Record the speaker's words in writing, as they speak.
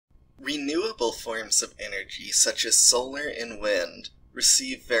Renewable forms of energy, such as solar and wind,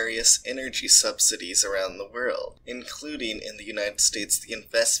 receive various energy subsidies around the world, including in the United States the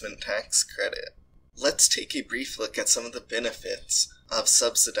investment tax credit. Let's take a brief look at some of the benefits of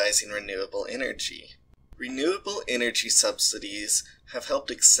subsidizing renewable energy. Renewable energy subsidies have helped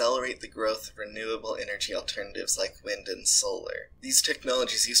accelerate the growth of renewable energy alternatives like wind and solar. These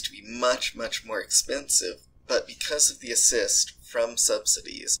technologies used to be much more expensive, but because of the assist from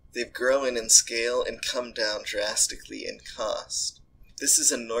subsidies, they've grown in scale and come down drastically in cost. This is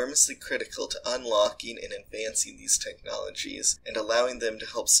enormously critical to unlocking and advancing these technologies and allowing them to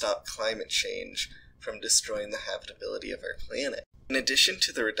help stop climate change from destroying the habitability of our planet. In addition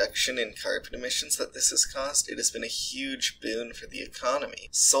to the reduction in carbon emissions that this has caused, it has been a huge boon for the economy.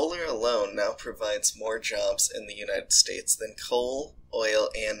 Solar alone now provides more jobs in the United States than coal, oil,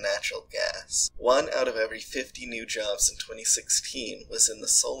 and natural gas. 1 out of every 50 new jobs in 2016 was in the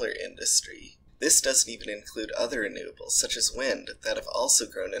solar industry. This doesn't even include other renewables, such as wind, that have also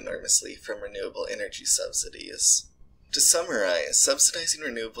grown enormously from renewable energy subsidies. To summarize, subsidizing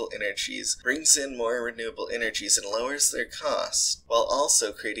renewable energies brings in more renewable energies and lowers their costs, while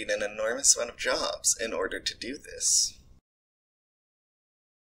also creating an enormous amount of jobs in order to do this.